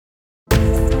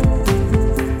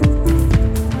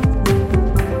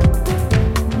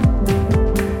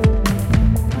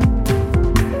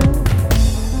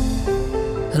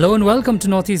Hello and welcome to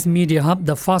Northeast Media Hub,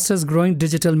 the fastest growing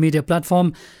digital media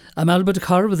platform. I'm Albert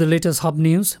Khar with the latest Hub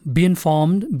news. Be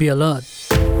informed, be alert.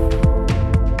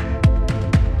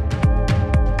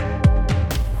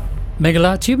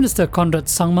 Meghalaya Chief Minister Conrad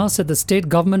Sangma said the state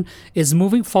government is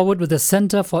moving forward with the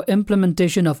Centre for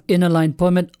Implementation of Inner Line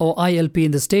Permit or ILP in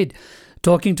the state.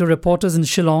 Talking to reporters in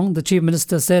Shillong, the Chief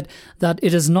Minister said that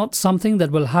it is not something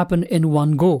that will happen in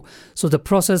one go, so the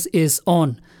process is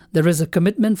on. There is a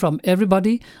commitment from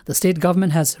everybody. The state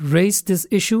government has raised this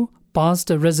issue, passed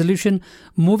a resolution,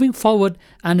 moving forward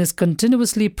and is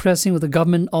continuously pressing with the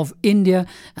government of India,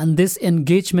 and this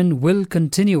engagement will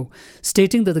continue.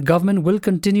 Stating that the government will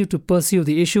continue to pursue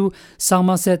the issue,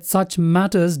 Sangma said such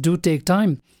matters do take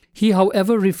time. He,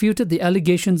 however, refuted the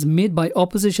allegations made by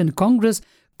opposition Congress,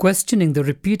 questioning the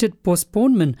repeated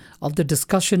postponement of the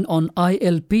discussion on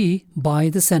ILP by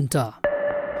the centre.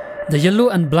 The yellow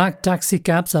and black taxi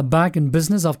cabs are back in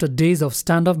business after days of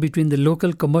standoff between the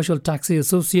local Commercial Taxi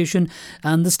Association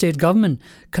and the state government.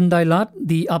 Kandailat,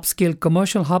 the upscale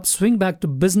commercial hub, swing back to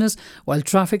business while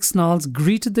traffic snarls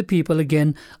greeted the people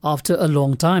again after a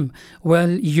long time. While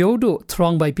Yodo,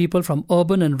 thronged by people from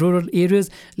urban and rural areas,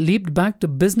 leaped back to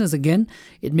business again.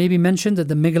 It may be mentioned that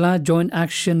the Meghalaya Joint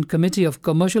Action Committee of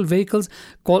Commercial Vehicles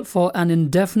called for an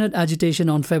indefinite agitation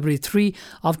on February 3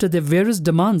 after their various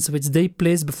demands which they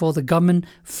placed before the government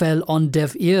fell on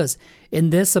deaf ears. In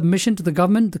their submission to the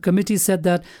government, the committee said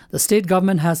that the state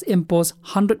government has imposed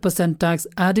 100% tax,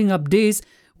 adding up days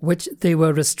which they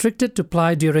were restricted to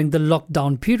ply during the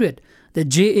lockdown period. The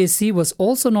JAC was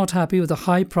also not happy with the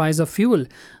high price of fuel.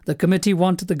 The committee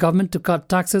wanted the government to cut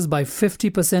taxes by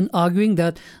 50%, arguing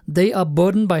that they are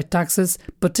burdened by taxes,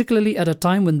 particularly at a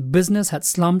time when business had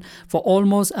slumped for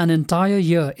almost an entire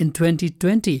year in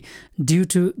 2020 due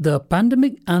to the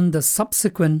pandemic and the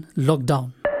subsequent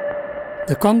lockdown.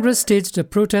 The Congress staged a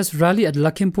protest rally at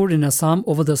Lakhimpur in Assam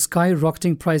over the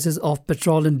skyrocketing prices of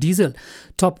petrol and diesel.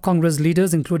 Top Congress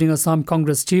leaders, including Assam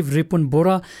Congress Chief Ripun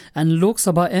Bora and Lok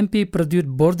Sabha MP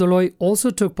Pradyut Bordoloi, also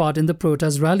took part in the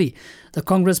protest rally. The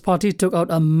Congress party took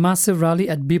out a massive rally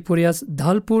at Bipuria's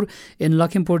Dhalpur in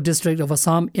Lakhimpur district of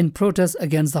Assam in protest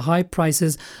against the high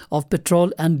prices of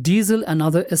petrol and diesel and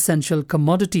other essential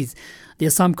commodities. The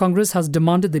Assam Congress has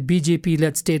demanded the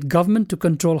BJP-led state government to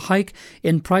control hike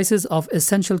in prices of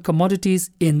essential commodities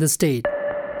in the state.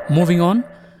 Moving on,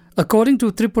 according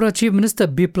to Tripura Chief Minister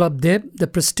Biplab Deb, the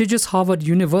prestigious Harvard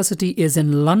University is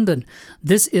in London.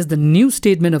 This is the new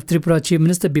statement of Tripura Chief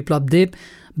Minister Biplab Deb.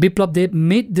 Biplab Deb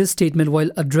made this statement while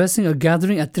addressing a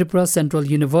gathering at Tripura Central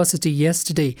University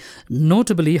yesterday.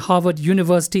 Notably, Harvard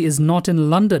University is not in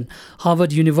London.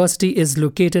 Harvard University is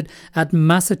located at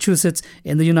Massachusetts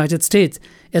in the United States.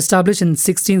 Established in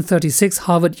 1636,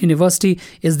 Harvard University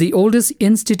is the oldest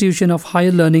institution of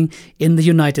higher learning in the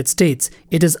United States.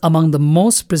 It is among the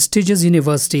most prestigious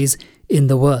universities in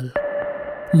the world.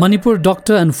 Manipur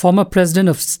doctor and former president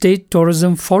of State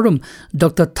Tourism Forum,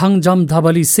 Dr. Thangjam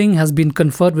Dhabali Singh, has been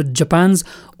conferred with Japan's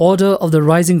Order of the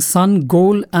Rising Sun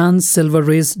Gold and Silver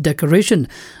Race Decoration.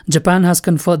 Japan has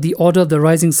conferred the Order of the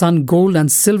Rising Sun Gold and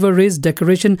Silver Race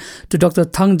Decoration to Dr.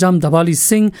 Thangjam Dhabali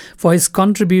Singh for his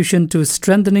contribution to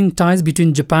strengthening ties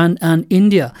between Japan and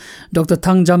India. Dr.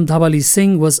 Thangjam Dhabali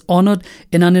Singh was honored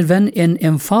in an event in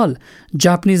Imphal.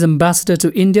 Japanese ambassador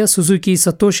to India, Suzuki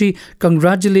Satoshi,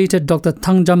 congratulated Dr.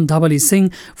 Thangjam Dhabali Singh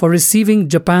for receiving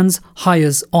Japan's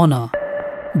highest honor.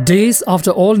 Days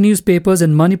after all newspapers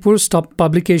in Manipur stopped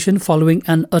publication following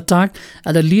an attack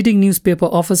at a leading newspaper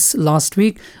office last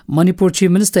week, Manipur Chief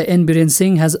Minister N. Biren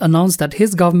Singh has announced that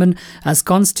his government has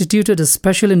constituted a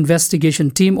Special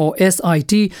Investigation Team or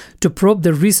SIT to probe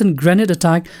the recent grenade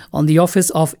attack on the office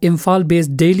of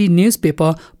Imphal-based daily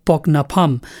newspaper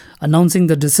Poknapham. Announcing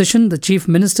the decision, the Chief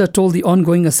Minister told the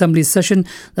ongoing Assembly session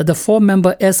that the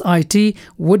 4-member SIT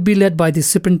would be led by the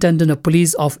Superintendent of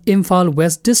Police of Imphal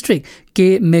West District,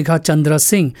 K. Megha Chandra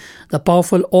Singh. The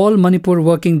powerful All Manipur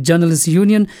Working Journalists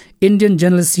Union, Indian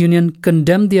Journalists Union,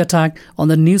 condemned the attack on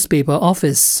the newspaper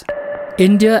office.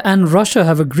 India and Russia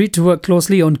have agreed to work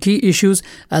closely on key issues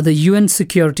at the UN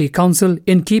Security Council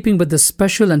in keeping with the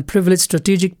special and privileged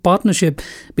strategic partnership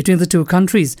between the two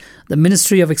countries. The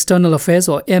Ministry of External Affairs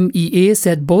or MEA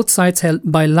said both sides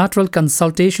held bilateral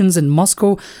consultations in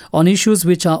Moscow on issues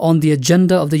which are on the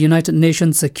agenda of the United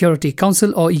Nations Security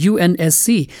Council or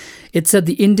UNSC. It said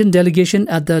the Indian delegation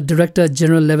at the Director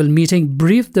General level meeting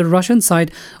briefed the Russian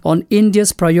side on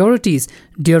India's priorities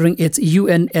during its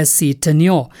UNSC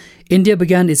tenure. India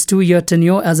began its 2-year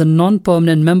tenure as a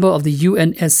non-permanent member of the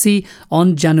UNSC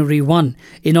on January 1.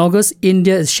 In August,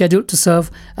 India is scheduled to serve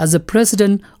as the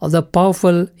president of the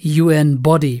powerful UN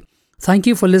body. Thank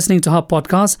you for listening to Hub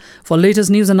Podcast. For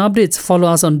latest news and updates, follow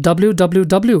us on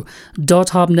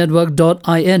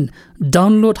www.hubnetwork.in.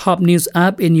 Download Hub News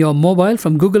app in your mobile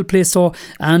from Google Play Store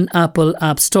and Apple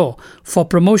App Store. For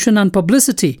promotion and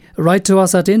publicity, write to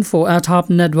us at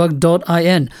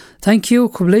info@hubnetwork.in. Thank you.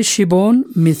 Kublesh Shibon,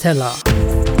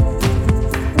 Mithela.